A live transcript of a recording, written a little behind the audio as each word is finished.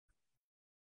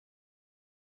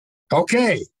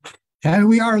Okay, and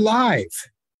we are live.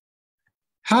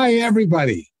 Hi,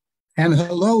 everybody, and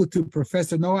hello to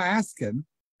Professor Noah Askin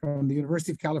from the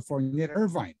University of California at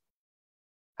Irvine.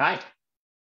 Hi,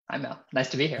 I'm Mel. Nice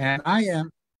to be here. And I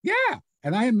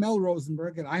am Mel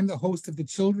Rosenberg, and I'm the host of the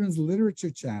Children's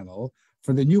Literature Channel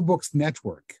for the New Books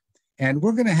Network. And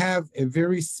we're going to have a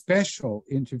very special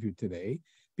interview today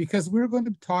because we're going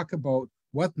to talk about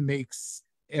what makes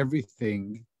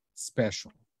everything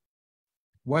special.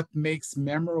 What makes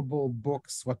memorable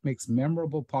books, what makes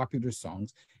memorable popular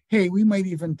songs. Hey, we might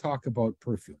even talk about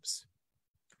perfumes.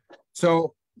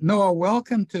 So, Noah,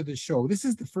 welcome to the show. This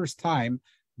is the first time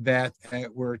that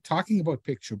we're talking about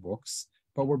picture books,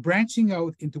 but we're branching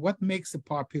out into what makes a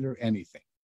popular anything.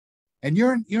 And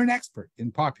you're an expert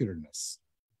in popularness.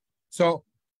 So,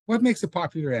 what makes a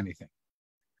popular anything?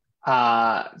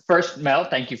 First, Mel,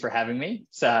 thank you for having me.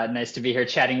 It's nice to be here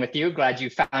chatting with you. Glad you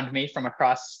found me from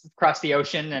across the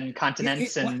ocean and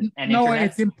continents and no, internet.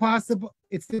 it's impossible.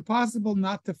 It's impossible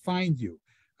not to find you.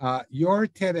 Your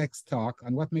TEDx talk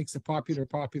on what makes a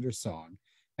popular song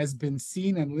has been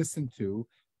seen and listened to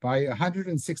by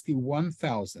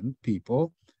 161,000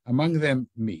 people, among them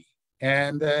me.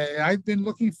 And I've been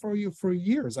looking for you for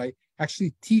years. I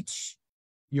actually teach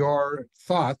your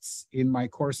thoughts in my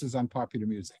courses on popular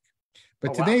music.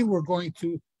 But today we're going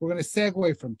to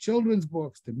segue from children's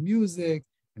books to music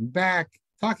and back,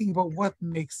 talking about what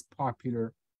makes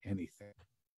popular anything.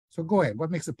 So go ahead.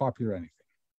 What makes a popular anything?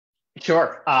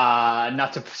 Sure.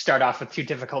 Not to start off with too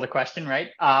difficult a question, right?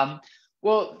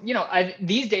 Well,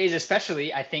 these days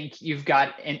especially, I think you've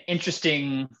got an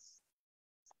interesting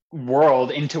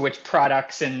world into which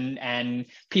products and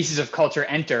pieces of culture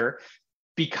enter,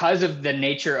 because of the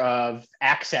nature of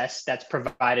access that's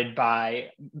provided by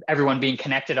everyone being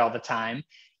connected all the time.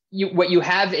 What you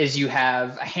have is you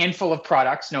have a handful of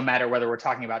products, no matter whether we're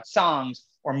talking about songs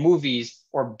or movies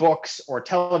or books or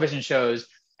television shows,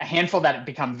 a handful that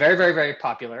become very, very, very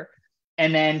popular.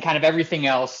 And then kind of everything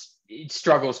else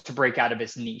struggles to break out of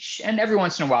its niche. And every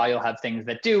once in a while, you'll have things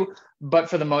that do. But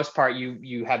for the most part,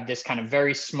 you have this kind of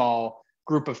very small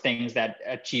group of things that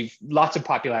achieve lots of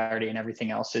popularity, and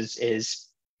everything else is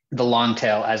the long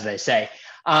tail, as they say.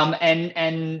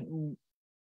 And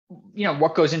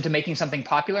what goes into making something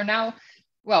popular now?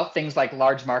 Well, things like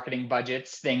large marketing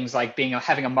budgets, things like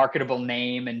having a marketable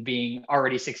name and being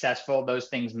already successful. Those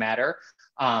things matter.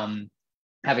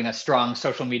 Having a strong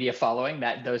social media following,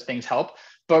 those things help.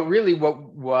 But really,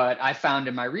 what I found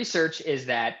in my research is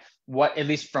that at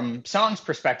least from songs'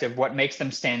 perspective, what makes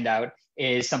them stand out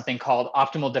is something called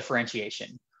optimal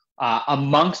differentiation.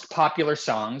 Amongst popular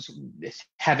songs,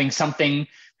 having something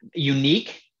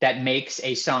unique that makes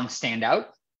a song stand out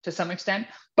to some extent,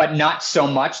 but not so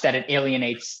much that it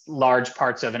alienates large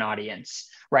parts of an audience,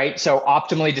 right? So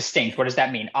optimally distinct, what does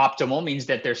that mean? Optimal means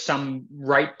that there's some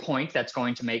right point that's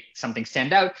going to make something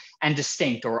stand out, and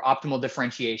distinct or optimal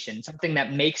differentiation, something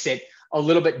that makes it a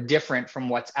little bit different from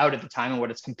what's out at the time and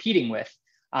what it's competing with.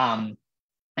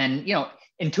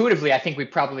 Intuitively, I think we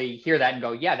probably hear that and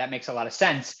go, yeah, that makes a lot of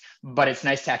sense. But it's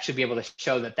nice to actually be able to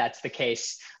show that that's the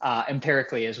case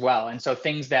empirically as well. And so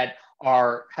things that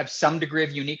have some degree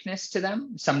of uniqueness to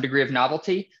them, some degree of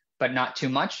novelty, but not too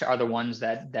much, are the ones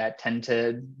that tend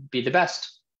to be the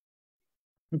best.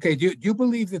 Okay, do you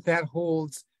believe that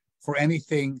holds for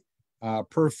anything,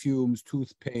 perfumes,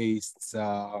 toothpastes,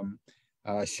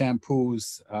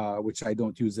 shampoos, which I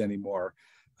don't use anymore,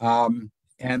 and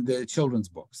the children's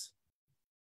books?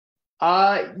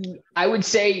 I would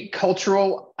say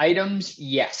cultural items,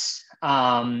 yes.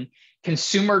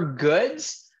 Consumer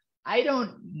goods, I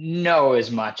don't know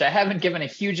as much. I haven't given a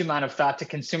huge amount of thought to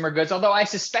consumer goods, although I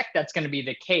suspect that's going to be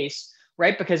the case,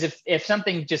 right? Because if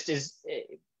something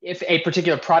if a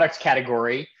particular product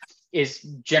category is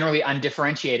generally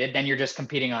undifferentiated, then you're just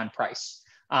competing on price.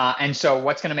 And so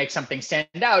what's going to make something stand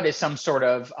out is some sort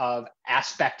of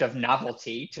aspect of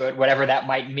novelty to it, whatever that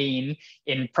might mean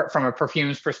from a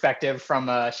perfume's perspective, from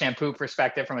a shampoo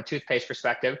perspective, from a toothpaste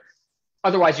perspective.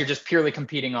 Otherwise, you're just purely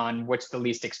competing on what's the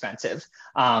least expensive.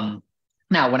 Now,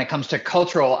 when it comes to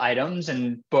cultural items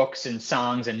and books and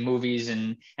songs and movies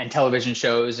and television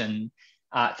shows and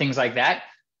things like that,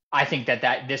 I think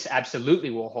that this absolutely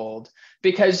will hold,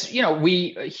 because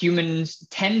we humans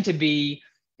tend to be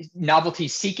novelty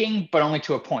seeking, but only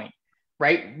to a point,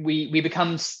 right? We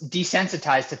become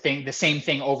desensitized to the same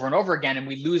thing over and over again, and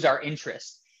we lose our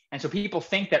interest. And so people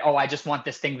think that, oh, I just want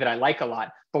this thing that I like a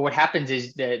lot. But what happens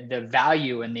is the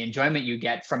value and the enjoyment you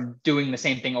get from doing the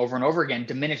same thing over and over again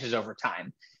diminishes over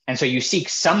time. And so you seek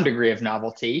some degree of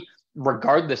novelty,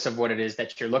 regardless of what it is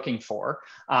that you're looking for.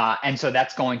 And so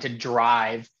that's going to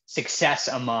drive success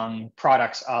among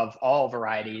products of all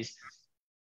varieties,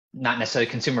 not necessarily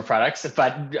consumer products,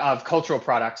 but of cultural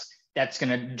products, that's going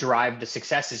to drive the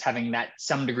success, is having that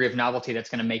some degree of novelty that's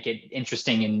going to make it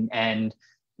interesting and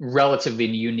relatively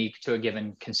unique to a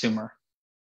given consumer.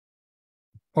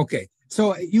 Okay,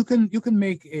 so you can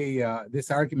make a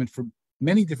this argument for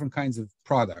many different kinds of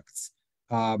products,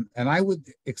 and I would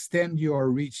extend your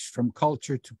reach from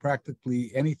culture to practically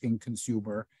anything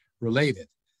consumer related.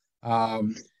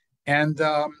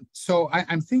 So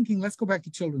I'm thinking, let's go back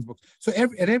to children's books. So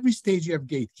at every stage you have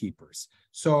gatekeepers.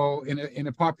 So in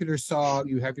a popular song,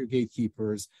 you have your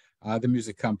gatekeepers, the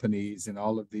music companies and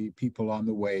all of the people on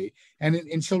the way. And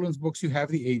in children's books, you have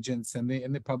the agents and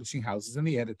the publishing houses and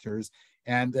the editors,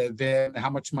 and then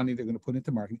how much money they're going to put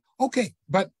into marketing. Okay,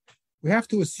 but we have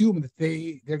to assume that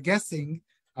they're guessing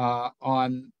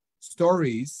on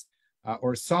stories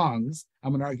or songs.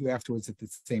 I'm going to argue afterwards that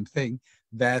it's the same thing,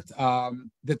 that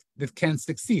that can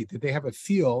succeed, that they have a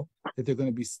feel that they're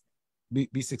going to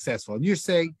be successful. And you're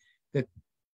saying that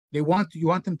you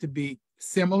want them to be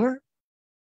similar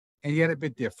and yet a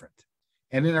bit different.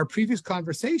 And in our previous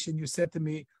conversation, you said to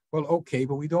me, well, okay,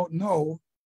 but we don't know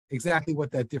exactly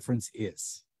what that difference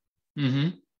is. Mm-hmm.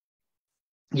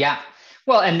 Yeah.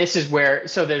 Well, and this is where,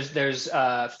 so there's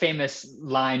a famous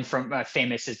line from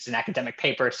famous, it's an academic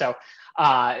paper. So,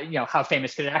 how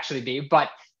famous could it actually be? But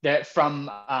from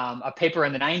a paper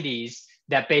in the 90s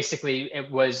that basically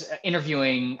it was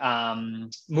interviewing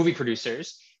movie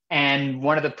producers. And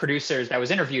one of the producers that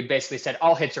was interviewed basically said,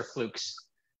 all hits are flukes,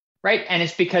 right? And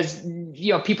it's because,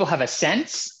 people have a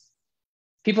sense,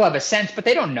 but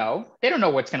they don't know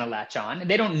what's going to latch on. And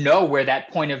they don't know where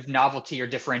that point of novelty or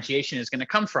differentiation is going to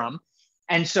come from.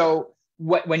 And so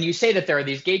when you say that there are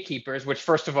these gatekeepers, which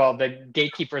first of all, the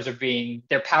gatekeepers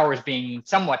their power is being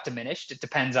somewhat diminished. It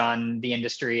depends on the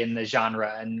industry and the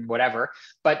genre and whatever.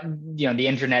 But, the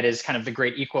internet is kind of the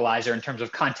great equalizer in terms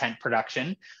of content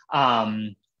production.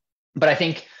 But I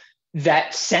think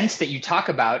that sense that you talk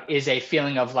about is a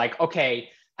feeling of like, okay,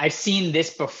 I've seen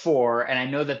this before and I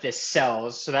know that this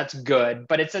sells, so that's good,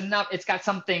 but it's got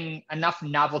enough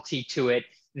novelty to it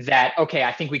that, okay,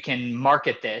 I think we can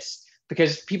market this,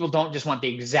 because people don't just want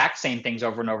the exact same things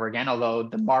over and over again, although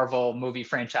the Marvel movie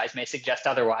franchise may suggest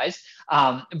otherwise.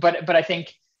 But I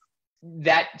think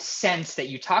that sense that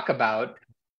you talk about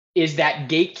is that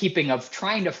gatekeeping of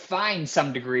trying to find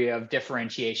some degree of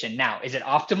differentiation. Now, is it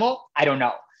optimal? I don't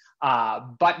know.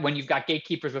 But when you've got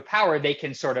gatekeepers with power, they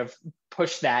can sort of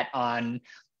push that on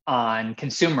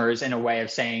consumers in a way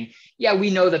of saying, yeah, we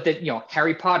know that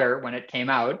Harry Potter, when it came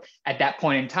out at that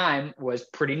point in time, was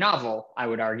pretty novel, I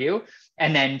would argue.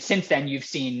 And then since then, you've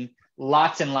seen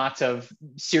lots and lots of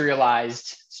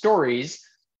serialized stories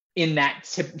in that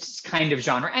kind of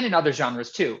genre and in other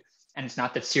genres too. And it's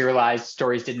not that serialized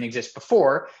stories didn't exist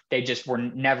before, they just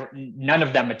none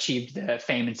of them achieved the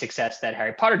fame and success that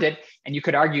Harry Potter did. And you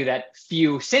could argue that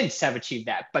few since have achieved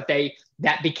that, but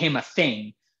that became a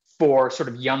thing for sort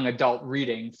of young adult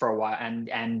reading for a while,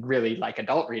 and really like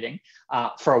adult reading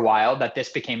for a while, that this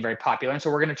became very popular. And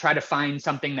so we're going to try to find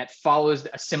something that follows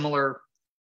a similar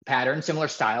pattern, similar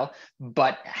style,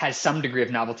 but has some degree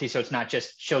of novelty. So it's not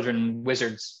just children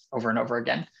wizards over and over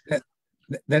again.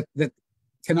 That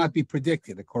cannot be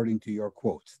predicted, according to your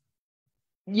quote.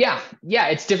 Yeah,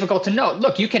 it's difficult to know.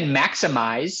 Look, you can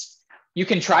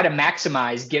try to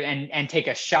maximize, give and take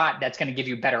a shot that's going to give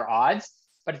you better odds.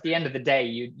 But at the end of the day,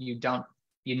 you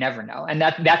never know. And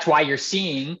that's why you're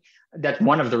seeing, that's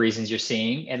one of the reasons you're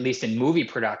seeing, at least in movie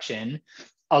production,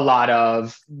 a lot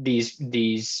of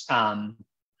these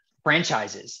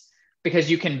franchises, because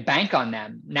you can bank on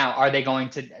them. Now, are they going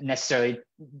to necessarily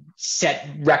set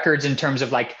records in terms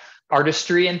of like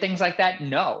artistry and things like that?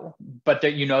 No, but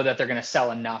that that they're going to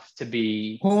sell enough to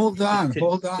be hold on, to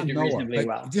do Noah. reasonably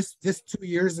well. Just 2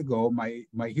 years ago,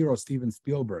 my hero Steven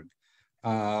Spielberg,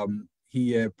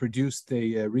 he produced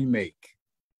a remake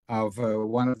of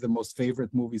one of the most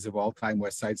favorite movies of all time,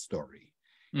 West Side Story.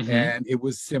 Mm-hmm. And it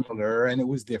was similar, and it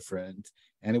was different,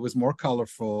 and it was more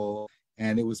colorful,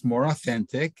 and it was more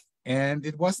authentic, and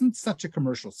it wasn't such a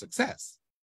commercial success.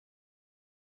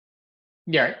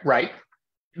 Yeah, right.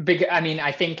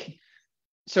 I think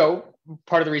so.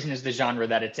 Part of the reason is the genre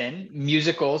that it's in.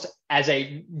 Musicals, as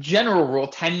a general rule,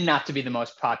 tend not to be the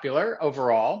most popular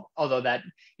overall, although that,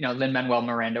 Lin-Manuel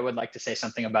Miranda would like to say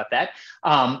something about that.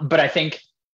 But I think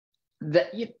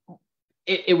that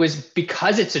it was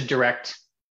because it's a direct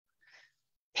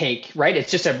take, right? It's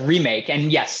just a remake.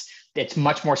 And yes, it's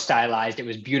much more stylized. It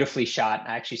was beautifully shot.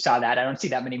 I actually saw that. I don't see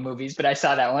that many movies, but I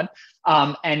saw that one.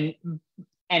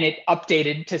 And it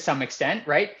updated to some extent,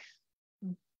 right?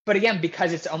 but again,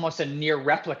 because it's almost a near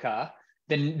replica,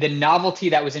 the novelty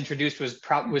that was introduced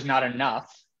was not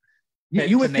enough You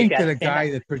to would make think that that a stand guy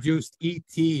out. that produced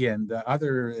E.T. and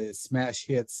other smash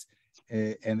hits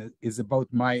and is about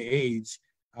my age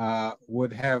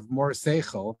would have more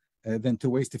seichel than to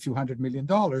waste a few $100 million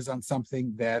on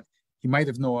something that he might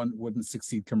have known wouldn't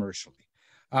succeed commercially.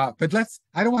 But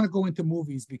I don't want to go into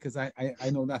movies because I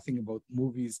know nothing about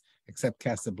movies except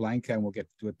Casablanca, and we'll get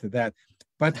to that.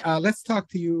 But let's talk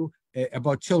to you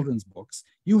about children's books.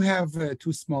 You have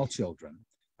two small children.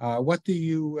 What do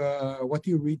you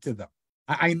read to them?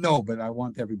 I know, but I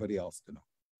want everybody else to know.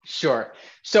 Sure.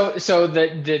 So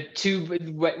the two,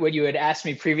 what you had asked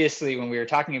me previously when we were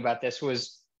talking about this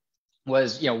was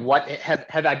what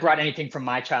have I brought anything from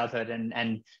my childhood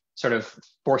and sort of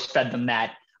force fed them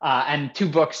that. And two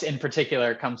books in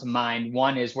particular come to mind.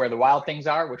 One is Where the Wild Things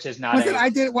Are, which is not I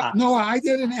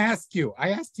didn't ask you.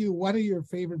 I asked you what are your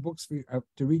favorite books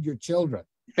to read your children.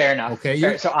 Fair enough.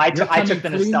 Okay, So I took the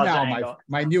nostalgia now, angle.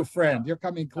 my new friend. You're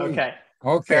coming clean. Okay.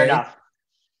 Fair enough.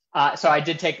 So I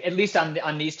did take, at least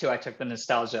on these two, I took the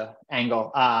nostalgia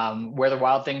angle. Where the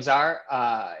Wild Things Are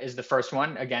is the first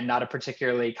one. Again, not a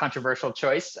particularly controversial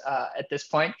choice at this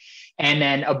point. And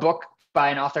then a book by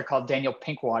an author called Daniel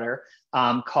Pinkwater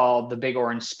called The Big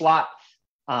Orange Splot.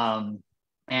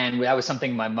 And that was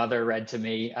something my mother read to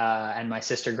me and my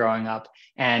sister growing up.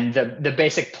 And the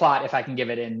basic plot, if I can give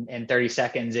it in 30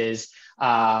 seconds, is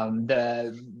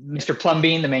the Mr.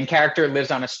 Plumbean, the main character,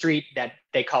 lives on a street that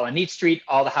they call a neat street.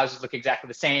 All the houses look exactly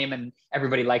the same, and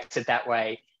everybody likes it that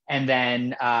way. And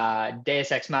then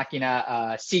Deus Ex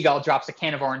Machina, Seagull drops a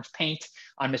can of orange paint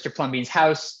on Mr. Plumbean's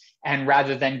house. And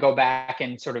rather than go back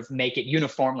and sort of make it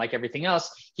uniform like everything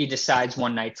else, he decides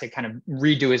one night to kind of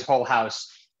redo his whole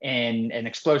house in an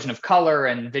explosion of color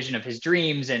and vision of his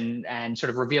dreams and sort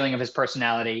of revealing of his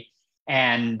personality.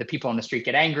 And the people on the street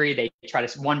get angry. They try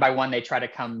to, one by one, they try to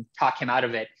come talk him out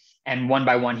of it. And one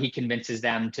by one, he convinces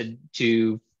them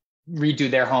to redo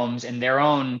their homes in their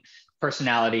own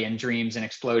personality and dreams and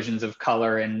explosions of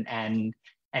color and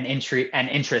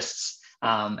interests.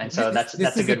 And so that's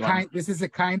a good one. This is a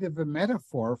kind of a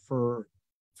metaphor for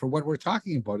what we're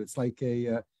talking about. It's like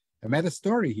a meta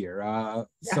story here. Yeah.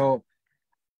 So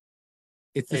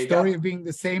it's the story of being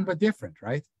the same but different,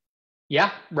 right?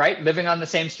 Yeah, right. Living on the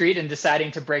same street and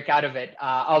deciding to break out of it.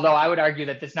 Although I would argue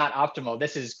that it's not optimal.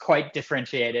 This is quite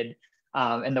differentiated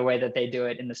in the way that they do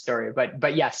it in the story.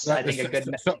 But yes, I think a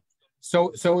good.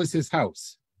 So is his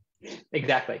house.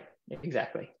 Exactly.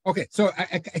 Okay, so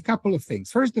a couple of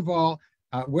things. First of all,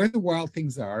 Where the Wild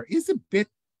Things Are is a bit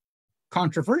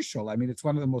controversial. I mean, it's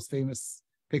one of the most famous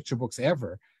picture books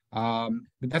ever. But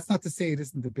that's not to say it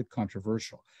isn't a bit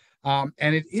controversial. And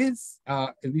it is,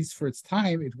 at least for its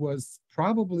time, it was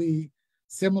probably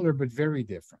similar but very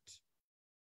different.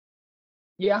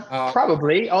 Yeah,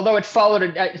 probably. Although it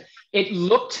followed it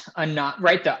looked not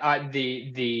right.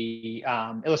 The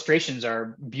illustrations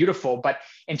are beautiful, but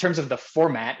in terms of the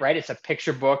format, right, it's a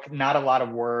picture book, not a lot of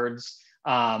words,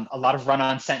 a lot of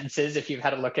run-on sentences. If you've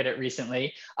had a look at it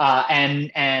recently,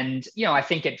 and I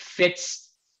think it fits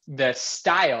the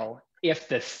style if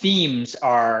the themes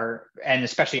are, and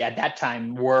especially at that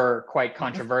time, were quite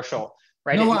controversial,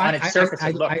 right? No, on its surface,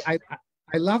 it looked.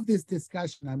 I love this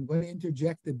discussion. I'm going to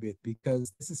interject a bit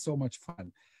because this is so much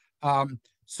fun.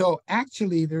 So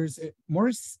actually,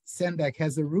 Morris Sendak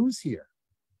has a ruse here.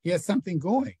 He has something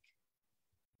going.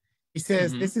 He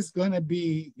says, this is going to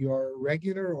be your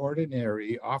regular,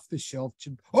 ordinary, off-the-shelf.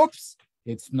 Oops,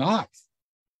 it's not.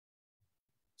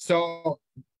 So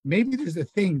maybe there's a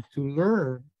thing to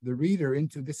lure the reader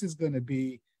into this is going to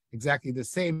be exactly the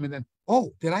same. And then,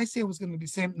 oh, did I say it was going to be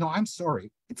the same? No, I'm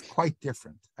sorry. It's quite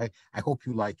different. I hope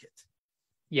you like it.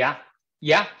 Yeah.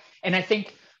 And I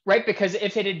think, right, because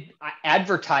if it had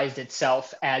advertised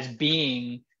itself as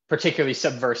being particularly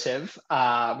subversive,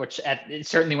 which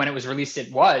certainly when it was released,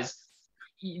 it was,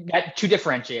 that too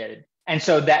differentiated. And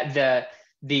so that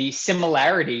the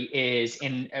similarity is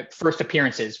in first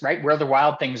appearances, right? Where the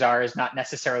Wild Things Are is not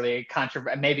necessarily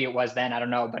maybe it was then, I don't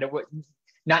know, but it was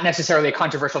not necessarily a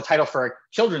controversial title for a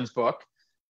children's book.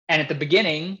 And at the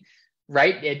beginning,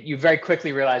 right, you very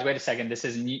quickly realize, wait a second, this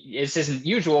isn't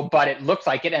usual, but it looks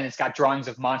like it, and it's got drawings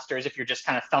of monsters. If you're just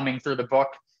kind of thumbing through the book,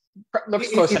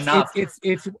 looks close enough.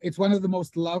 It's one of the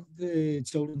most loved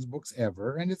children's books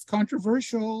ever, and it's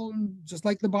controversial, just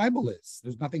like the Bible is.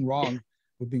 There's nothing wrong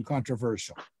with being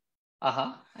controversial.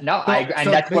 No,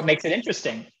 that's what makes it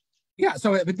interesting. Yeah.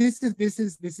 So, but this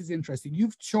is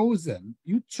interesting.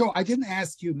 I didn't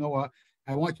ask you, Noah.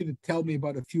 I want you to tell me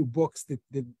about a few books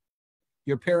that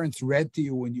your parents read to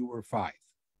you when you were 5.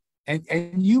 And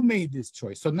you made this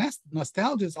choice. So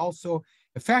nostalgia is also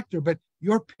a factor, but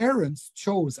your parents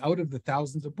chose out of the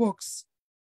thousands of books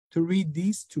to read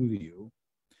these two to you,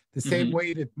 the same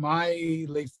way that my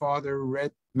late father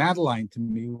read Madeline to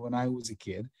me when I was a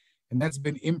kid. And that's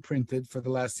been imprinted for the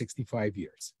last 65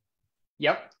 years.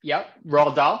 Yep.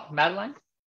 Roald Dahl, Madeline?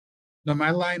 No,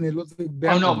 Madeline, it looks like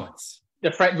Oh, no.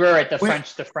 The French, we're right,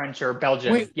 the French or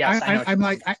Belgian. Wait, yes, I'm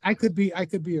like, I could be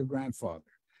your grandfather.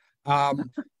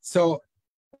 So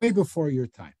way before your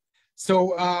time.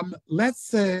 So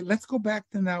let's go back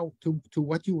to now to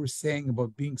what you were saying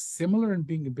about being similar and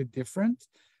being a bit different.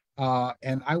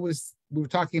 And we were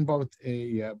talking about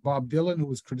a Bob Dylan who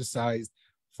was criticized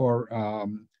for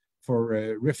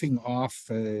riffing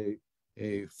off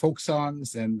folk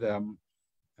songs, and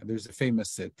there's a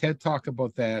famous TED talk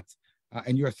about that.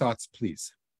 And your thoughts,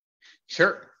 please.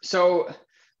 Sure. So,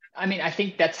 I mean, I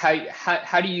think that's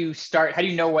how do you start? How do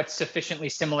you know what's sufficiently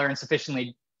similar and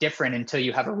sufficiently different until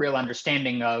you have a real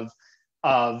understanding of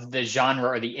the genre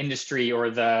or the industry or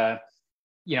the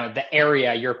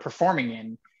area you're performing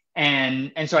in?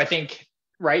 And so I think,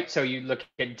 right. So you look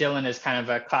at Dylan as kind of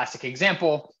a classic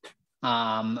example,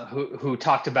 who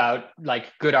talked about like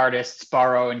good artists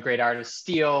borrow and great artists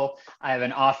steal. I have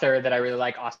an author that I really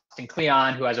like, Askin,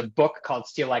 who has a book called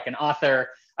Steal Like an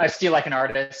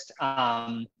Artist.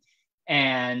 And,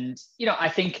 I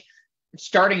think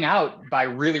starting out by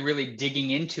really, really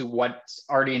digging into what's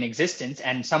already in existence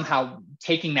and somehow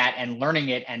taking that and learning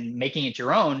it and making it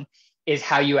your own is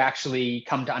how you actually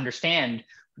come to understand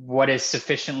what is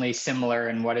sufficiently similar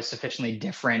and what is sufficiently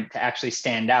different to actually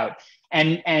stand out.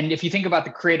 And if you think about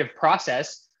the creative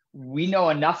process, we know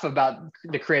enough about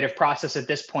the creative process at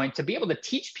this point to be able to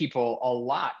teach people a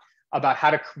lot about how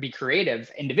to be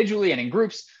creative individually and in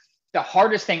groups. The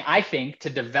hardest thing I think to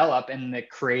develop in the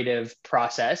creative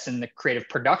process and the creative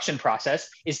production process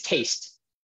is taste,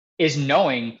 is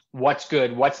knowing what's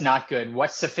good, what's not good,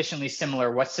 what's sufficiently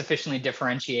similar, what's sufficiently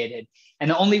differentiated.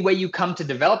 And the only way you come to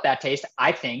develop that taste,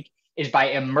 I think, is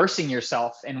by immersing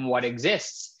yourself in what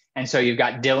exists. And so you've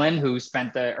got Dylan, who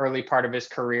spent the early part of his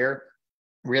career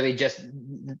really just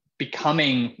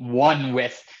becoming one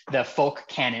with the folk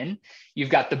canon. You've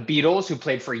got the Beatles, who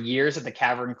played for years at the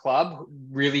Cavern Club,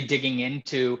 really digging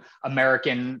into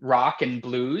American rock and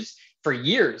blues for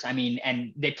years. I mean,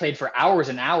 and they played for hours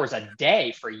and hours a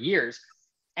day for years.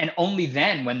 And only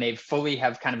then, when they fully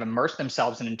have kind of immersed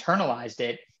themselves and internalized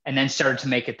it, and then started to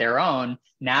make it their own,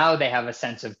 now they have a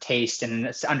sense of taste and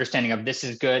this understanding of this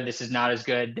is good, this is not as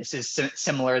good, this is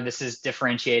similar, this is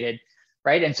differentiated,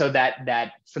 right? And so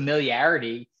that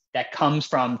familiarity that comes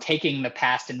from taking the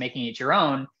past and making it your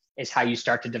own is how you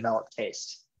start to develop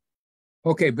taste.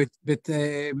 Okay, but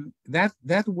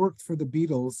that worked for the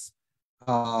Beatles,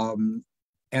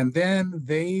 and then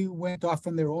they went off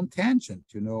on their own tangent.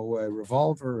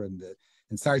 Revolver and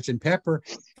Sgt. Pepper.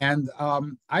 And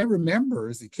I remember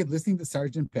as a kid listening to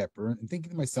Sgt. Pepper and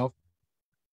thinking to myself,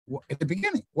 at the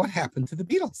beginning, what happened to the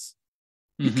Beatles?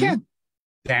 You can't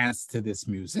dance to this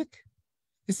music.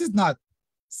 This is not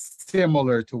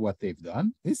similar to what they've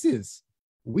done. This is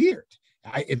weird.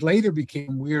 It later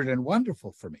became weird and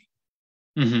wonderful for me.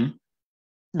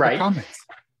 Right. Comments.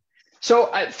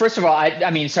 So first of all, I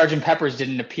mean, Sgt. Pepper's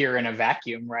didn't appear in a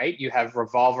vacuum, right? You have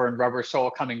Revolver and Rubber Soul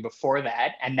coming before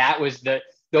that, and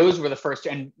those were the first,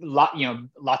 and lots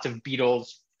of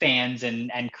Beatles fans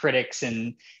and critics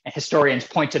and historians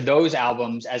point to those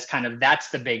albums as kind of that's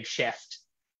the big shift,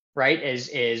 right?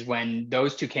 Is when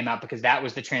those two came out, because that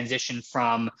was the transition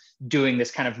from doing this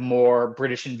kind of more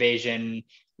British invasion,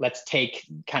 let's take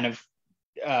kind of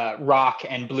rock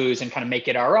and blues and kind of make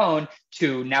it our own,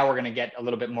 to now we're going to get a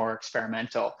little bit more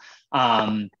experimental.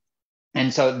 And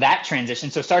so that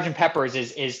transition, so Sgt. Pepper's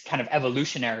is kind of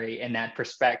evolutionary in that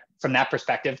from that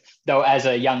perspective, though as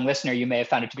a young listener, you may have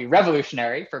found it to be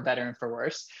revolutionary, for better and for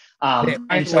worse.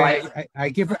 And so I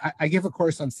give a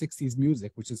course on 60s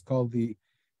music, which is called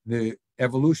the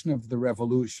evolution of the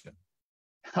revolution.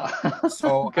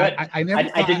 So good. I never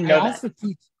thought, I didn't know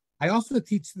that. I also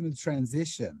teach them the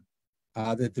transition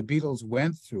that the Beatles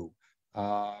went through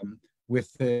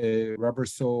with the Rubber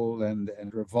Soul and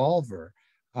Revolver.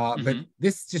 But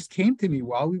this just came to me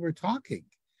while we were talking,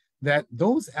 that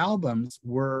those albums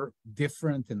were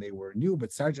different and they were new,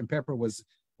 but Sgt. Pepper was,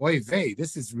 oy vey,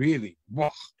 this is really,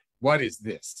 what is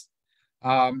this?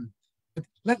 But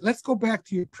let's go back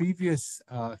to your previous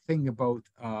thing about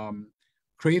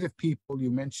creative people you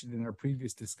mentioned in our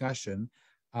previous discussion,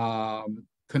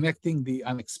 connecting the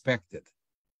unexpected.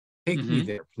 Take me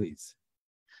there, please.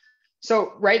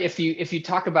 So, right, if you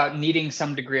talk about needing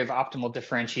some degree of optimal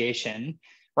differentiation,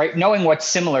 right? Knowing what's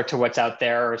similar to what's out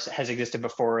there or has existed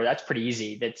before, that's pretty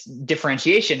easy. That's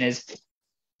differentiation is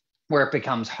where it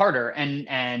becomes harder.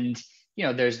 And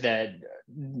there's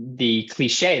the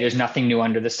cliche, there's nothing new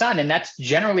under the sun. And that's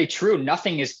generally true.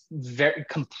 Nothing is very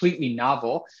completely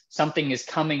novel. Something is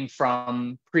coming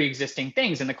from pre-existing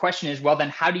things. And the question is, well, then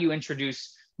how do you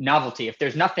introduce novelty? If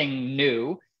there's nothing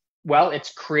new, well,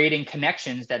 it's creating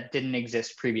connections that didn't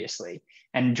exist previously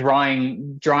and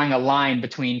drawing a line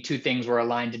between two things where a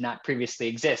line did not previously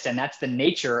exist. And that's the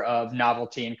nature of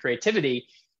novelty and creativity,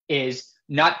 is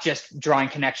not just drawing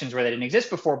connections where they didn't exist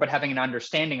before, but having an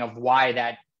understanding of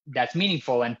why that's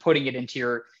meaningful and putting it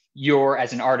into your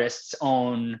as an artist's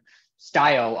own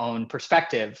style, own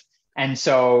perspective. And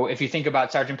so if you think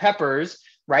about Sgt. Pepper's,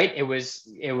 right, it was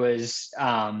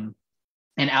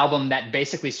an album that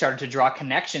basically started to draw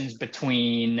connections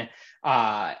between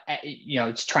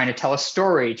it's trying to tell a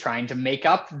story, trying to make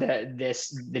up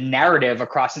the narrative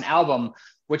across an album,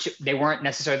 which they weren't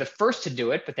necessarily the first to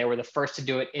do it, but they were the first to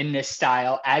do it in this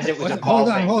style as it was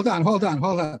evolving. Hold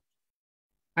on.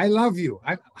 I love you.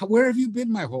 Where have you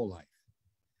been my whole life?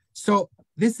 So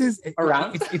this is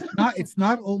around. It's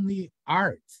not only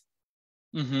art.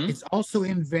 Mm-hmm. It's also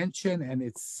invention, and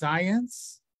it's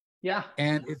science. Yeah.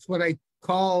 And it's what I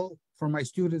call for my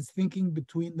students thinking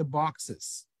between the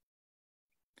boxes.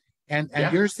 And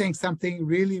you're saying something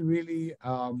really, really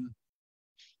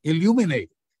illuminating.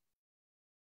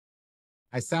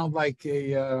 I sound like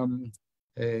the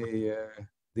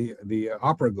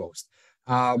opera ghost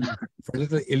for a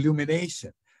little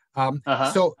illumination.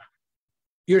 So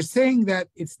you're saying that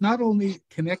it's not only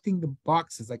connecting the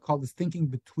boxes. I call this thinking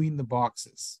between the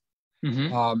boxes.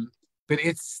 Mm-hmm. But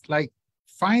it's like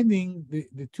finding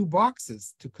the two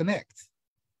boxes to connect.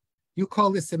 You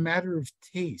call this a matter of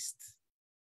taste.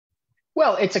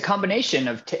 Well, it's a combination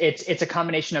of it's a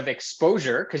combination of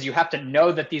exposure, because you have to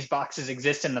know that these boxes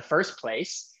exist in the first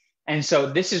place. And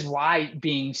so this is why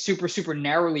being super, super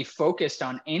narrowly focused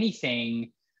on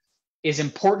anything is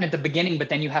important at the beginning, but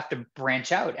then you have to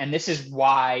branch out. And this is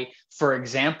why, for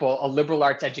example, a liberal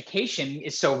arts education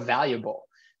is so valuable,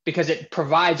 because it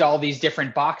provides all these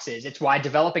different boxes. It's why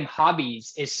developing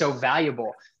hobbies is so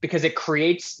valuable, because it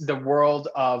creates the world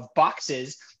of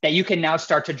boxes that you can now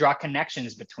start to draw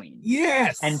connections between.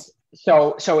 Yes. And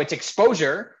so it's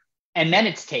exposure, and then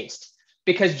it's taste,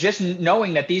 because just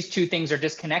knowing that these two things are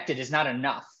disconnected is not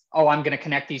enough. Oh, I'm going to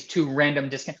connect these two random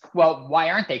disconnect. Well,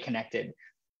 why aren't they connected?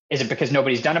 Is it because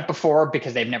nobody's done it before,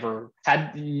 because they've never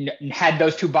had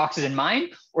those two boxes in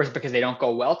mind? Or is it because they don't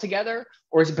go well together?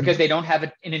 Or is it because they don't have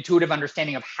an intuitive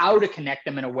understanding of how to connect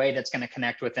them in a way that's going to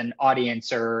connect with an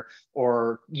audience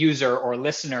or user or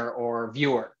listener or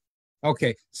viewer?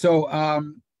 Okay. So,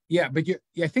 but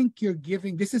I think you're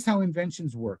giving, this is how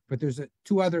inventions work, but there's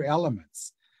two other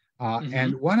elements.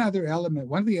 And one of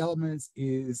the elements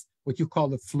is what you call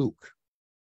the fluke.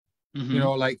 Mm-hmm.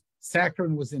 Like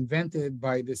saccharin was invented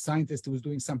by the scientist who was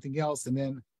doing something else and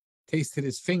then tasted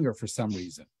his finger for some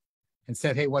reason and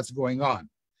said, hey, what's going on?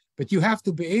 But you have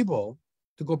to be able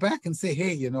to go back and say,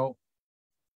 hey,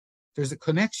 there's a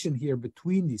connection here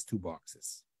between these two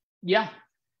boxes. Yeah.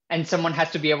 And someone has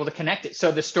to be able to connect it.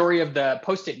 So the story of the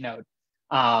Post-it note,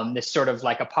 this sort of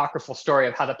like apocryphal story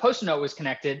of how the Post-it note was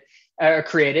created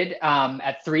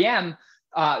at 3M,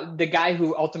 the guy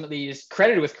who ultimately is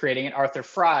credited with creating it, Arthur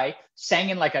Fry, sang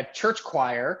in like a church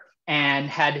choir and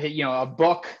had a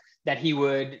book that he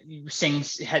would sing,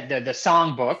 had the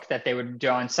song book that they would do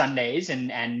on Sundays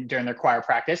and during their choir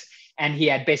practice. And he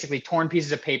had basically torn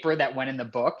pieces of paper that went in the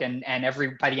book, and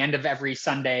by the end of every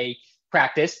Sunday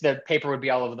practice, the paper would be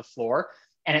all over the floor.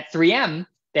 And at 3M,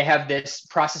 they have this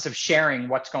process of sharing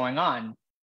what's going on,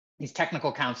 these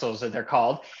technical councils that they're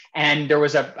called. And there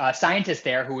was a scientist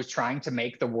there who was trying to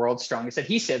make the world's strongest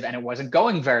adhesive, and it wasn't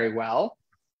going very well.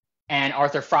 And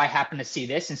Arthur Fry happened to see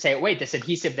this and say, wait, this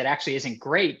adhesive that actually isn't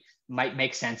great might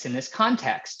make sense in this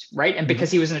context, right? And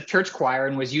because he was in a church choir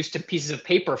and was used to pieces of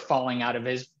paper falling out of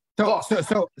his book.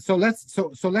 So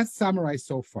let's summarize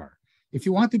so far. If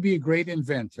you want to be a great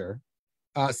inventor,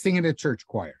 sing in a church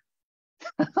choir.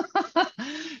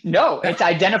 No, it's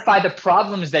identify the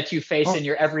problems that you face in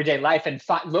your everyday life and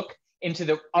look into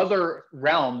the other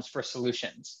realms for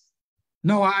solutions.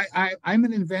 No, I'm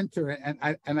an inventor, and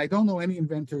I don't know any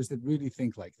inventors that really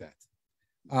think like that.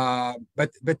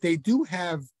 But they do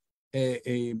have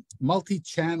a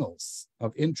multi-channels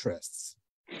of interests,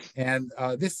 and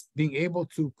this being able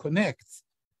to connect.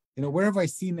 Where have I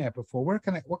seen that before? What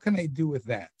can I do with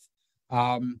that?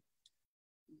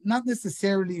 Not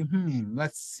necessarily,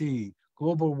 let's see,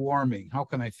 global warming, how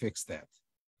can I fix that?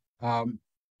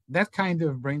 That kind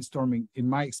of brainstorming, in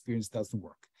my experience, doesn't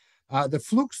work. The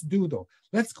flukes do, though.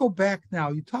 Let's go back now.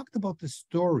 You talked about the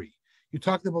story. You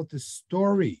talked about the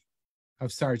story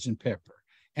of Sergeant Pepper,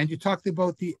 and you talked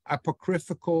about the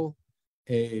apocryphal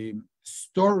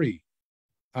story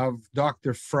of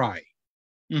Dr. Fry.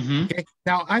 Mm-hmm. Okay.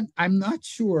 Now, I'm not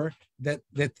sure that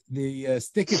the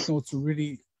stick-it notes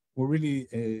were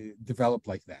really developed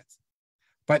like that.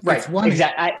 But right, it's one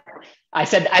exactly. I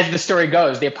said, as the story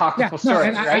goes, the apocryphal story,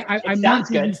 and right?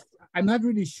 I'm not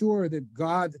really sure that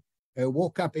God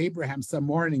woke up Abraham some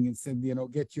morning and said,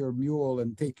 get your mule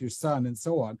and take your son and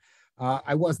so on.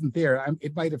 I wasn't there.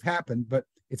 It might have happened, but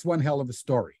it's one hell of a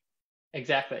story.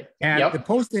 Exactly. And the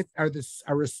Post-it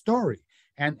are a story.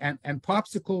 And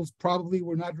popsicles probably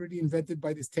were not really invented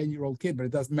by this 10-year-old kid, but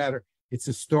it doesn't matter. It's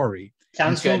a story.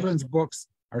 Sounds good. Children's books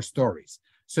are stories.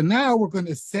 So now we're going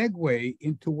to segue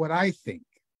into what I think.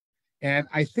 And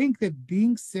I think that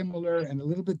being similar and a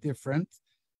little bit different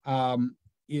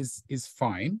is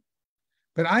fine.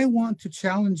 But I want to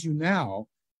challenge you now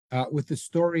with the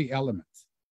story element.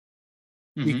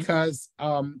 Mm-hmm. Because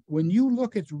when you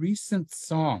look at recent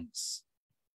songs,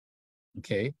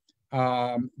 okay,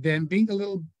 then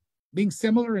being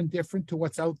similar and different to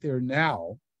what's out there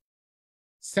now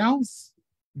sounds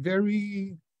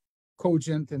very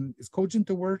cogent. And is cogent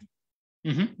a word?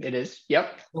 Mm-hmm. It is.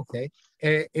 Yep. Okay.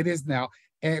 It is now.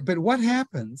 But what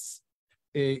happens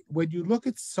when you look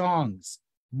at songs,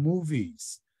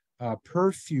 movies,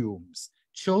 perfumes,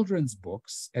 children's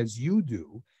books, as you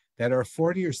do, that are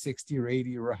 40 or 60 or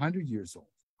 80 or 100 years old,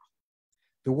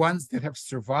 the ones that have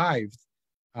survived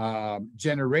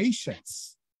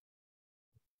generations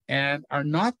and are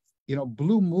not,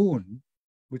 Blue Moon,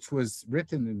 which was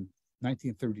written in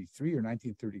 1933 or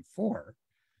 1934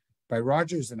 by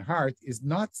Rodgers and Hart, is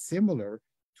not similar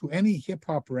to any hip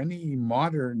hop or any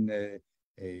modern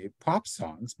pop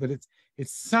songs, but it's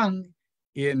sung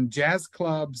in jazz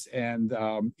clubs and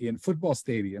in football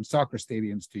stadiums, soccer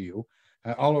stadiums to you,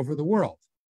 all over the world.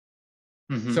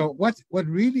 Mm-hmm. So what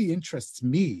really interests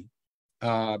me,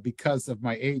 because of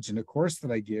my age and the course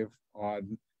that I give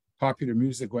on popular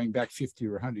music going back 50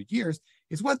 or 100 years,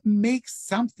 is what makes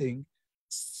something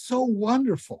so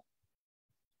wonderful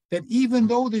that even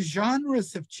though the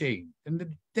genres have changed and the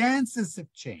dances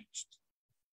have changed,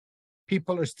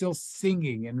 people are still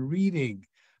singing and reading.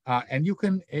 And you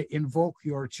can invoke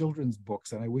your children's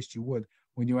books, and I wish you would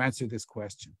when you answer this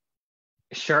question.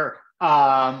 Sure.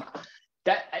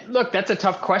 That's a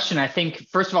tough question. I think,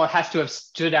 first of all, it has to have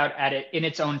stood out in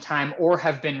its own time or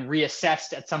have been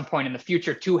reassessed at some point in the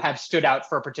future to have stood out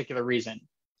for a particular reason,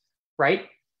 right?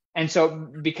 And so,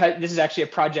 because this is actually a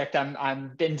project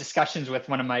I'm in discussions with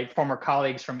one of my former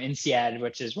colleagues from INSEAD,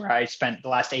 which is where I spent the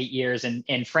last 8 years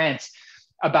in France,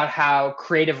 about how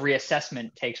creative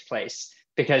reassessment takes place,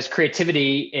 because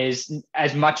creativity is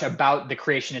as much about the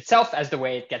creation itself as the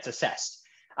way it gets assessed.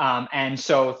 And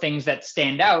so things that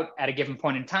stand out at a given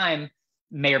point in time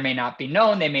may or may not be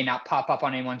known. They may not pop up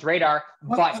on anyone's radar.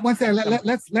 But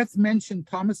let's mention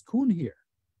Thomas Kuhn here.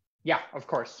 Yeah, of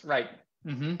course. Right.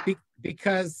 Mm-hmm.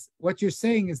 Because what you're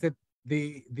saying is that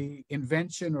the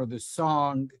invention or the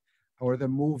song or the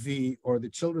movie or the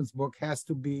children's book has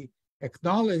to be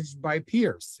acknowledged by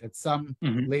peers at some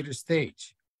later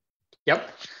stage.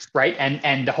 Yep. Right.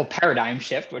 And the whole paradigm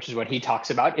shift, which is what he talks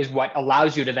about, is what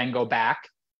allows you to then go back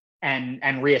and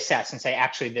reassess and say,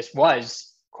 actually, this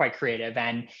was quite creative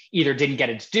and either didn't get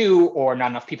its due or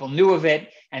not enough people knew of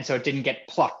it. And so it didn't get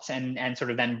plucked and sort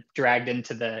of then dragged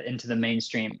into the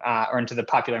mainstream or into the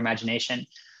popular imagination.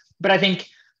 But I think,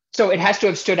 so it has to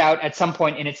have stood out at some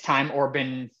point in its time or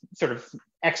been sort of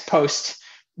ex post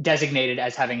designated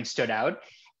as having stood out.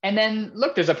 And then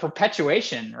look, there's a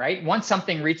perpetuation, right? Once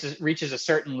something reaches a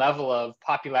certain level of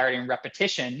popularity and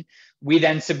repetition, we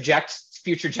then subject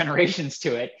future generations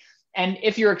to it. And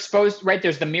if you're exposed, right,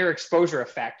 there's the mere exposure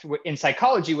effect in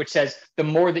psychology, which says the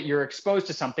more that you're exposed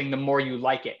to something, the more you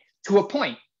like it, to a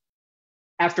point.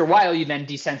 After a while, you then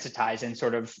desensitize and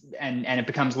sort of, and it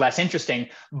becomes less interesting,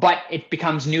 but it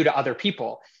becomes new to other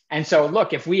people. And so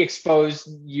look, if we expose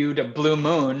you to Blue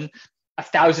Moon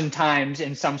 1,000 times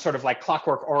in some sort of like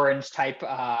Clockwork Orange type,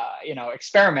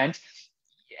 experiment,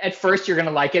 at first you're going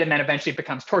to like it, and then eventually it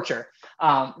becomes torture.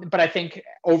 But I think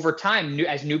over time,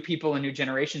 as new people and new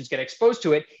generations get exposed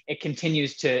to it, it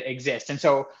continues to exist. And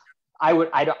so I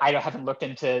haven't looked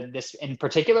into this in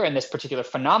particular and this particular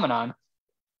phenomenon,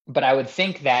 but I would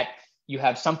think that you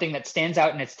have something that stands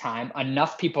out in its time,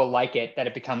 enough people like it that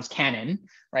it becomes canon,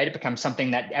 right? It becomes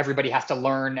something that everybody has to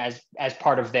learn as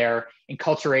part of their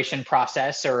enculturation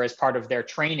process or as part of their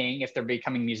training if they're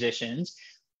becoming musicians.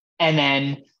 And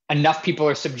then enough people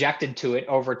are subjected to it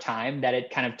over time that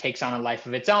it kind of takes on a life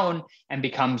of its own and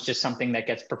becomes just something that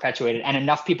gets perpetuated. And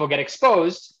enough people get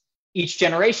exposed each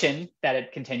generation that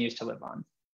it continues to live on.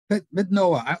 But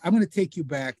Noah, I'm going to take you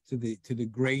back to the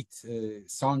great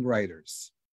songwriters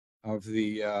of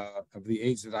the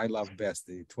age that I love best,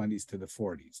 the 20s to the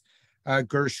 40s.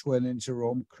 Gershwin and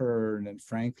Jerome Kern and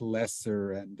Frank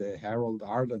Lesser and Harold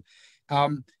Arlen.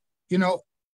 You know,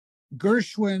 the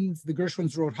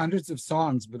Gershwins wrote hundreds of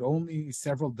songs, but only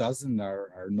several dozen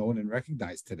are known and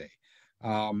recognized today.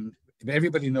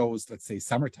 Everybody knows, let's say,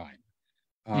 Summertime.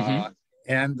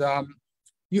 And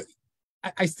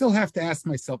I still have to ask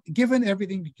myself, given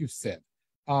everything that you've said,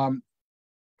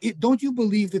 don't you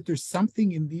believe that there's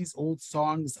something in these old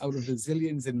songs out of the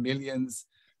zillions and millions,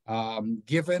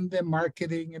 given the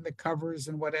marketing and the covers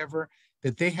and whatever,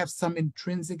 that they have some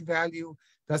intrinsic value?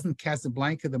 Doesn't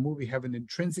Casablanca, the movie, have an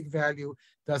intrinsic value?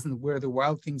 Doesn't Where the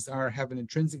Wild Things Are have an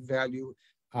intrinsic value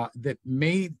that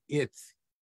made it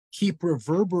keep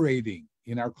reverberating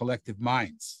in our collective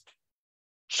minds?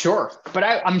 Sure. But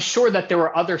I'm sure that there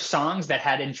were other songs that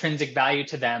had intrinsic value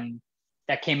to them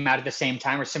that came out at the same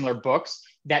time, or similar books,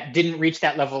 that didn't reach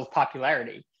that level of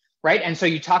popularity, right? And so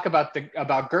you talk about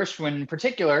Gershwin in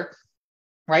particular,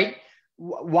 right?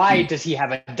 Why does he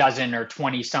have a dozen or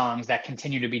 20 songs that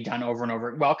continue to be done over and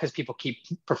over? Well, because people keep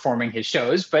performing his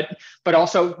shows, but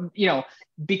also, you know,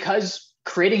 because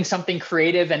creating something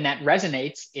creative and that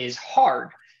resonates is hard.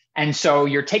 And so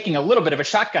you're taking a little bit of a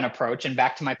shotgun approach. And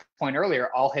back to my point earlier,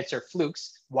 all hits are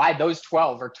flukes. Why those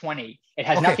 12 or 20? It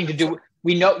has nothing to do.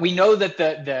 We know that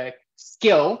the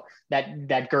skill that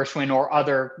Gershwin or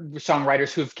other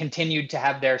songwriters who've continued to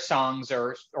have their songs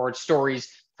or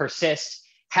stories persist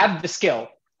have the skill.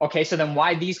 Okay, so then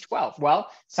why these 12?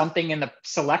 Well, something in the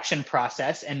selection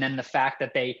process, and then the fact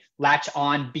that they latch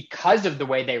on because of the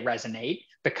way they resonate,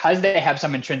 because they have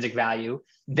some intrinsic value,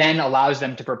 then allows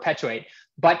them to perpetuate.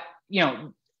 But, you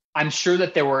know, I'm sure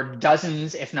that there were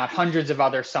dozens, if not hundreds of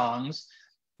other songs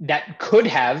that could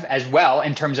have as well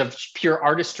in terms of pure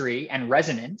artistry and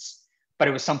resonance, but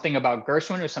it was something about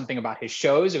Gershwin, it was something about his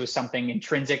shows, it was something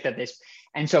intrinsic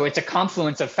and so it's a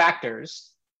confluence of factors.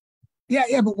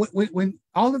 Yeah, but when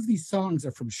all of these songs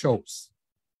are from shows,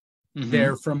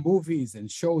 they're from movies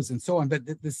and shows and so on, but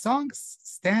the songs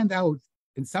stand out,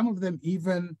 and some of them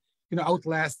even, you know,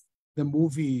 outlast the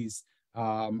movies.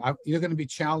 You're going to be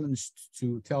challenged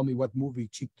to tell me what movie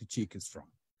Cheek to Cheek is from.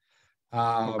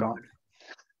 Oh God.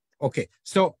 Okay,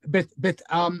 so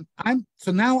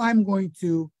now I'm going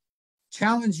to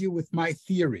challenge you with my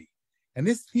theory, and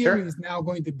this theory is now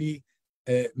going to be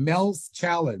Mel's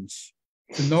challenge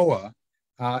to Noah,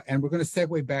 and we're going to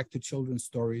segue back to children's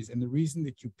stories and the reason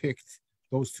that you picked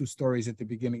those two stories at the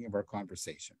beginning of our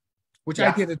conversation, which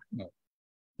I didn't know.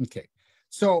 Okay.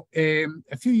 So a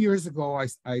few years ago,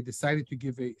 I decided to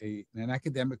give an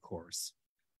academic course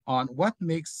on what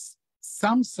makes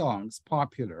some songs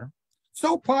popular,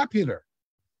 so popular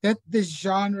that the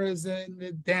genres and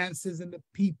the dances and the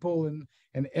people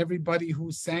and everybody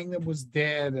who sang them was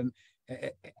dead,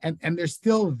 and they're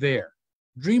still there.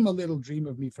 Dream a Little Dream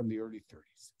of Me from the early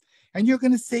 30s. And you're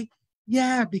going to say,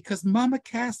 yeah, because Mama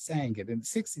Cass sang it in the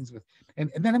 60s.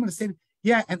 And then I'm going to say,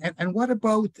 yeah, and what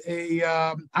about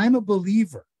I'm a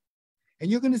Believer?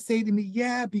 And you're going to say to me,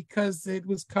 yeah, because it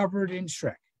was covered in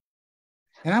Shrek.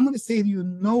 And I'm going to say to you,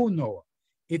 no, Noah,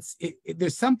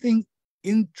 there's something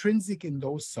intrinsic in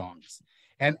those songs.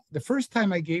 And the first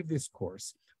time I gave this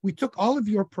course, we took all of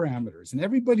your parameters and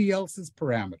everybody else's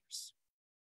parameters.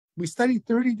 We studied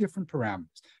 30 different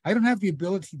parameters. I don't have the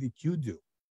ability that you do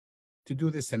to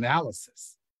do this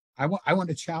analysis. I want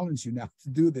to challenge you now to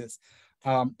do this.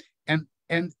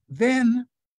 And then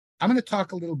I'm going to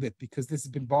talk a little bit because this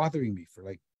has been bothering me for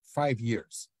like 5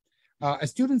 years. A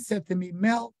student said to me,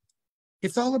 Mel,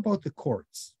 it's all about the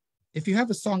chords. If you have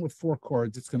a song with 4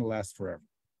 chords, it's going to last forever.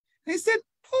 And I said,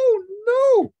 oh,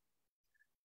 no.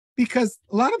 Because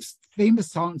a lot of famous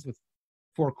songs with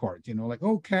 4 chords, you know, like,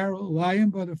 oh, Carol, I am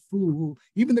but a fool.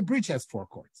 Even the bridge has 4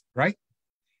 chords, right?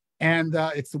 And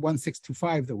it's the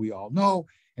 1-6-2-5 that we all know.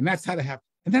 And that's how to have.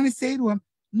 And then I say to him,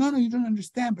 no, you don't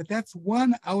understand, but that's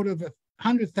 1 out of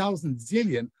 100,000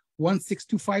 zillion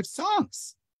 1-6-2-5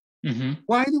 songs.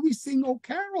 Why do we sing Oh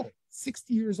Carol?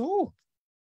 60 years old.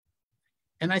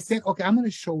 And I said, okay, I'm going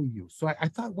to show you. So I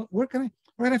thought, where can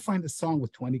I find a song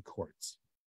with 20 chords?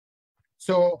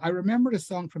 So I remembered a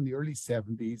song from the early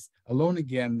 70s, Alone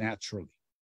Again, Naturally.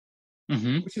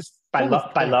 Which is by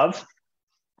Love?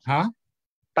 Huh?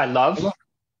 By Love?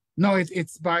 No,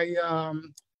 it's by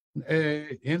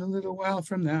In a Little While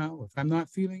From Now, If I'm Not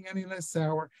Feeling Any Less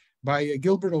Sour, by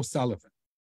Gilbert O'Sullivan.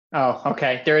 Oh,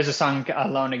 okay. There is a song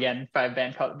 "Alone Again" by a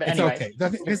band called. But It's anyway,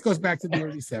 okay. This goes back to the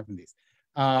early 70s.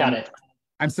 got Um, it.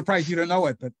 I'm surprised you don't know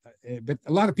it, but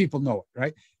a lot of people know it,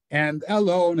 right? And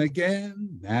alone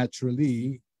again,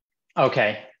 naturally.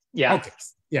 Okay. Yeah. Okay,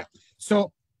 yeah.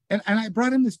 So, and I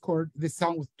brought him this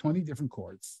song with 20 different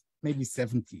chords, maybe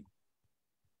 17.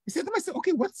 He said to myself,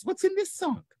 okay, what's in this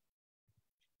song?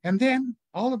 And then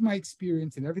all of my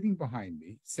experience and everything behind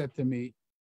me said to me,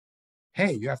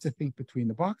 hey, you have to think between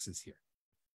the boxes here.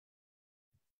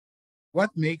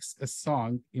 What makes a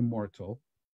song immortal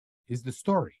is the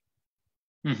story.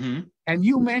 Mm-hmm. And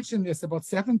you mentioned this about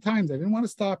 7 times. I didn't want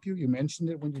to stop you. You mentioned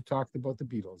it when you talked about the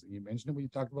Beatles, and you mentioned it when you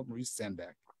talked about Maurice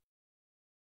Sendak.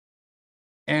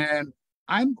 And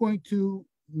I'm going to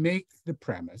make the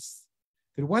premise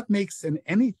that what makes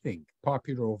anything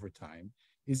popular over time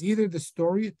is either the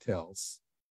story it tells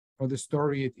or the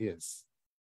story it is.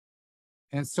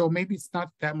 And so maybe it's not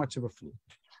that much of a fluke.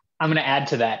 I'm going to add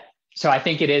to that. So I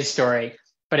think it is story,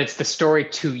 but it's the story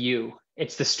to you.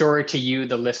 It's the story to you,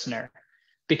 the listener,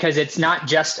 because it's not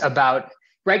just about,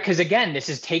 right? Because again, it's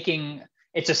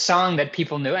a song that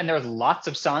people knew, and there's lots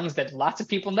of songs that lots of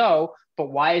people know, but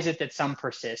why is it that some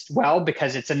persist? Well,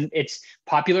 because it's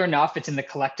popular enough, it's in the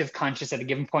collective conscious at a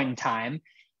given point in time,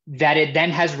 that it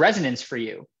then has resonance for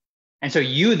you. And so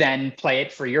you then play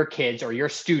it for your kids or your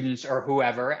students or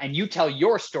whoever, and you tell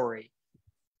your story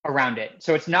around it.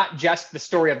 So it's not just the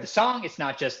story of the song. It's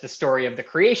not just the story of the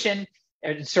creation.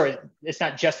 Sorry, it's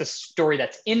not just the story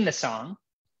that's in the song.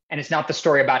 And it's not the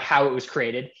story about how it was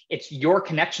created. It's your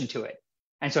connection to it.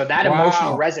 And so that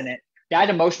emotional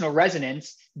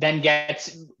resonance then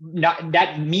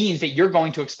that means that you're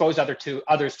going to expose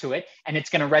others to it, and it's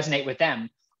going to resonate with them.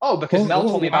 Oh, because Mel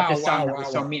told me about this song that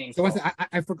was so meaningful. So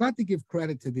I forgot to give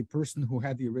credit to the person who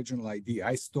had the original idea.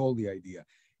 I stole the idea.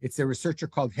 It's a researcher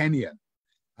called Henian,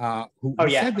 who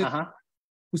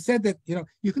said that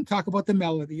you can talk about the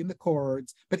melody and the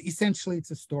chords, but essentially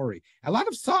it's a story. A lot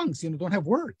of songs don't have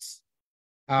words,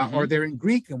 or they're in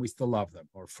Greek and we still love them,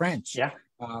 or French. Yeah.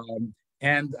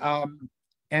 And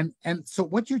so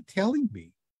what you're telling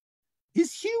me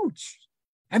is huge,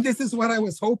 and this is what I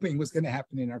was hoping was going to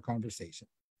happen in our conversation,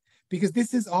 because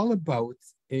this is all about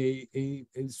a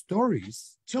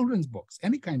stories, children's books,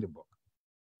 any kind of book.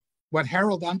 What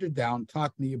Harold Underdown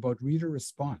taught me about reader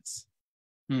response.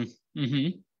 Mm-hmm.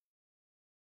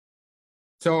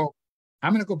 So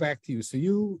I'm going to go back to you. So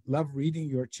you love reading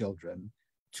your children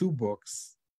 2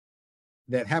 books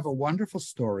that have a wonderful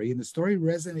story, and the story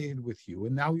resonated with you,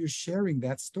 and now you're sharing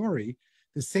that story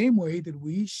the same way that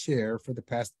we share for the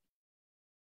past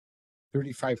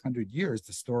 3,500 years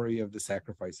the story of the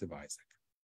sacrifice of Isaac.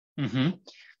 Mm-hmm.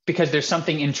 Because there's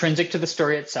something intrinsic to the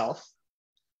story itself.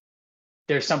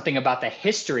 There's something about the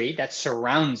history that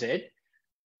surrounds it,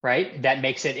 right? That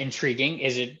makes it intriguing.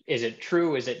 Is it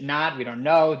true? Is it not? We don't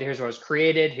know. Here's what was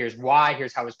created. Here's why.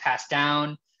 Here's how it was passed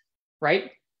down,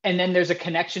 right? And then there's a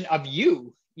connection of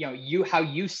how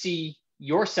you see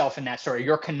yourself in that story,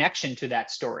 your connection to that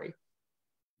story.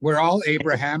 We're all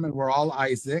Abraham, and we're all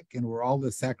Isaac, and we're all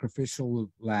the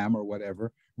sacrificial lamb or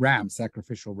whatever,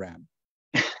 sacrificial ram.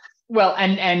 Well,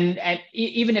 and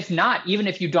even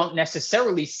if you don't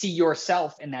necessarily see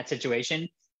yourself in that situation,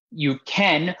 you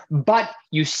can, but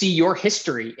you see your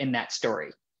history in that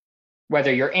story,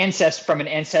 whether your from an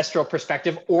ancestral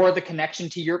perspective, or the connection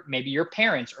to maybe your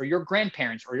parents or your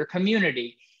grandparents or your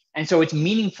community. And so it's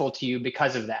meaningful to you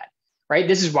because of that, right?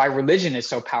 This is why religion is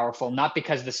so powerful, not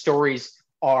because the stories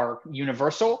are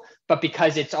universal, but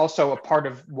because it's also a part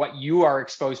of what you are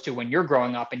exposed to when you're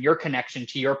growing up, and your connection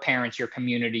to your parents, your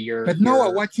community, But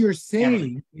Noah, what you're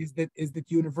saying is that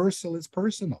universal is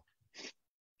personal.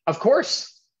 Of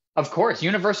course,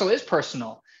 universal is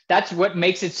personal. That's what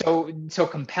makes it so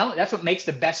compelling. That's what makes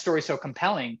the best story so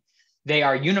compelling. They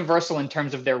are universal in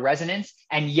terms of their resonance,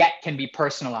 and yet can be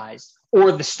personalized.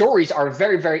 Or the stories are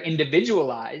very, very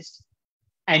individualized,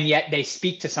 and yet they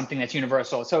speak to something that's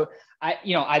universal. So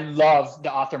I love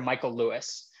the author Michael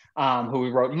Lewis, who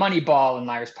wrote Moneyball and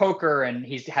Liar's Poker, and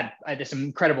he's had this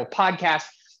incredible podcast.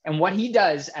 And what he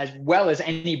does as well as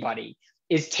anybody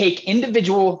is take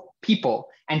individual people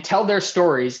and tell their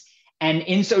stories, and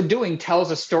in so doing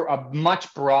tells a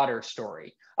much broader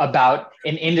story about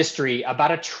an industry, about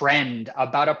a trend,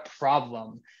 about a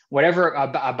problem, whatever,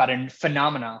 about a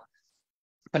phenomenon.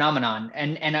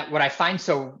 And what I find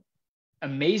so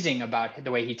amazing about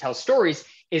the way he tells stories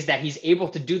is that he's able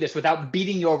to do this without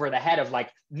beating you over the head of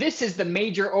like, this is the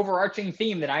major overarching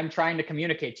theme that I'm trying to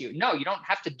communicate to you. No, you don't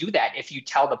have to do that. If you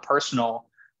tell the personal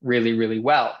really, really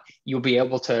well, you'll be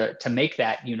able to make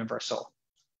that universal.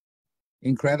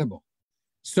 Incredible.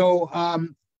 So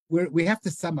we have to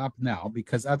sum up now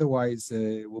because otherwise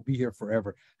we'll be here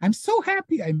forever. I'm so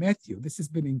happy I met you. This has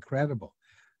been incredible.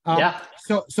 Yeah.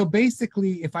 So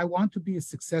basically, if I want to be a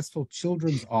successful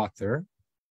children's author,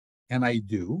 and I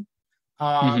do,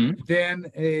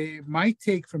 then my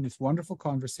take from this wonderful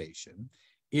conversation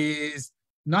is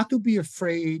not to be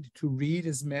afraid to read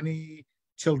as many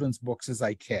children's books as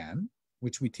I can,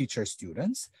 which we teach our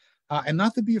students, and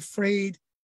not to be afraid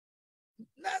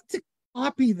not to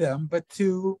copy them, but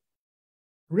to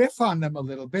riff on them a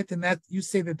little bit. And that you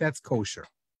say that that's kosher.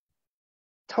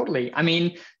 Totally. I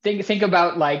mean, think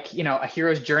about like, A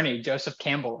Hero's Journey, Joseph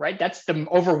Campbell, right? That's the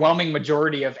overwhelming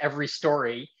majority of every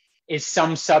story is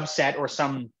some subset or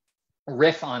some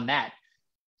riff on that.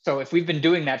 So if we've been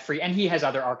doing that and he has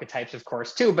other archetypes, of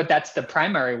course, too, but that's the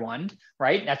primary one,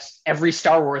 right? That's every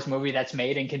Star Wars movie that's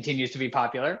made and continues to be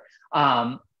popular.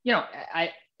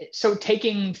 So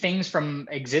taking things from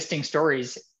existing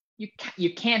stories,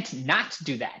 you can't not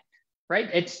do that, right?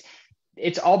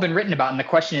 It's all been written about. And the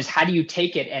question is, how do you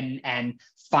take it and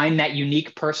find that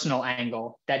unique personal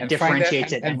angle that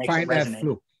differentiates it and makes it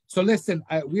resonate? So listen,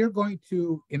 we're going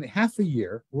to, in half a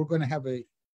year, we're going to have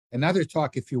another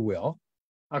talk, if you will.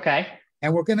 Okay.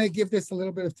 And we're going to give this a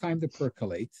little bit of time to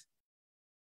percolate.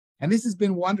 And this has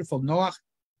been wonderful. Noach,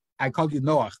 I called you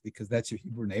Noach because that's your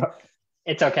Hebrew name.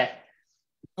 It's okay.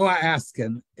 Noah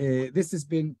Askin, this has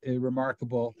been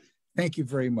remarkable. Thank you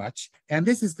very much. And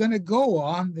this is going to go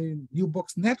on the New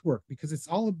Books Network because it's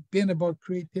all been about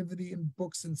creativity and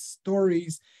books and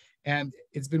stories. And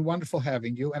it's been wonderful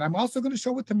having you. And I'm also going to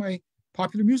show it to my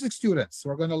popular music students who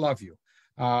are going to love you.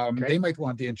 They might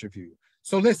want to interview you.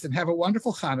 So listen, have a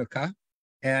wonderful Hanukkah.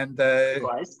 And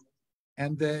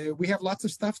we have lots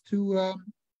of stuff to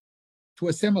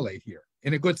assimilate here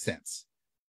in a good sense.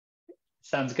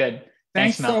 Sounds good.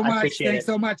 Thanks Mel. so much. Thanks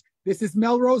so much. This is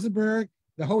Mel Rosenberg,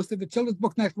 the host of the Children's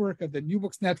Book Network, of the New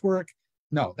Books Network.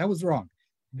 No, that was wrong.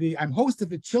 I'm host of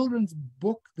the children's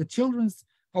book,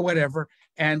 or whatever,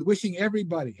 and wishing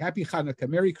everybody happy Hanukkah,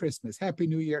 Merry Christmas, Happy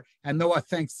New Year. And Noah,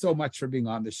 thanks so much for being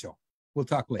on the show. We'll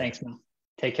talk later. Thanks, Mel.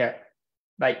 Take care.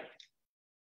 Bye.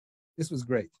 This was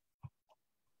great.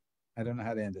 I don't know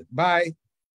how to end it. Bye.